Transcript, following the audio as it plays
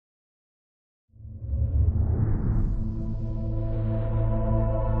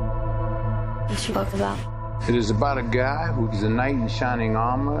What's your book about? It is about a guy who's a knight in shining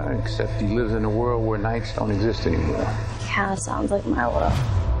armor, except he lives in a world where knights don't exist anymore. Kinda sounds like my world.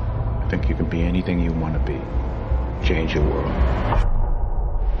 I think you can be anything you want to be. Change your world.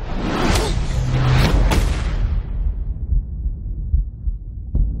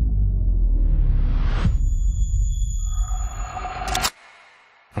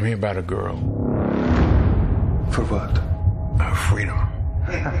 I'm here about a girl. For what? Her freedom.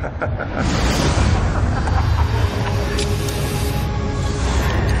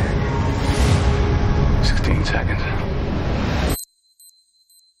 16 seconds.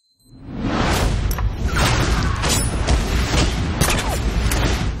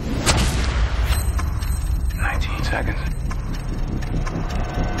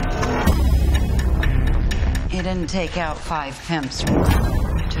 He didn't take out 5 pimps. He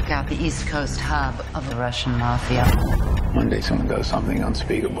took out the East Coast hub of the Russian mafia. One day someone does something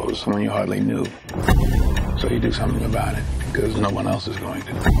unspeakable, someone you hardly knew. So you do something about it, because no one else is going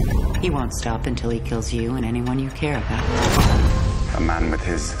to. He won't stop until he kills you and anyone you care about. A man with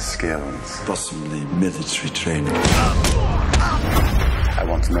his skills. Possibly military training. I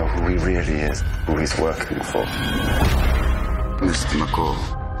want to know who he really is, who he's working for. Mr. McCall,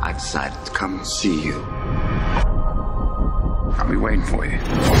 I decided to come and see you. I'll be waiting for you.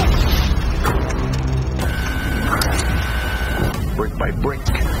 Brick by brick,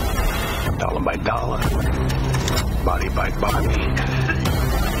 dollar by dollar, body by body.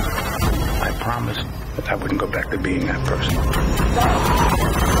 I promised that I wouldn't go back to being that person.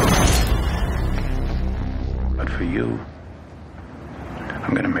 But for you,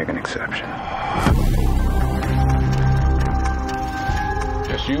 I'm gonna make an exception.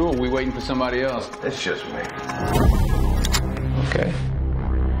 Just you, or are we waiting for somebody else? It's just me. Okay.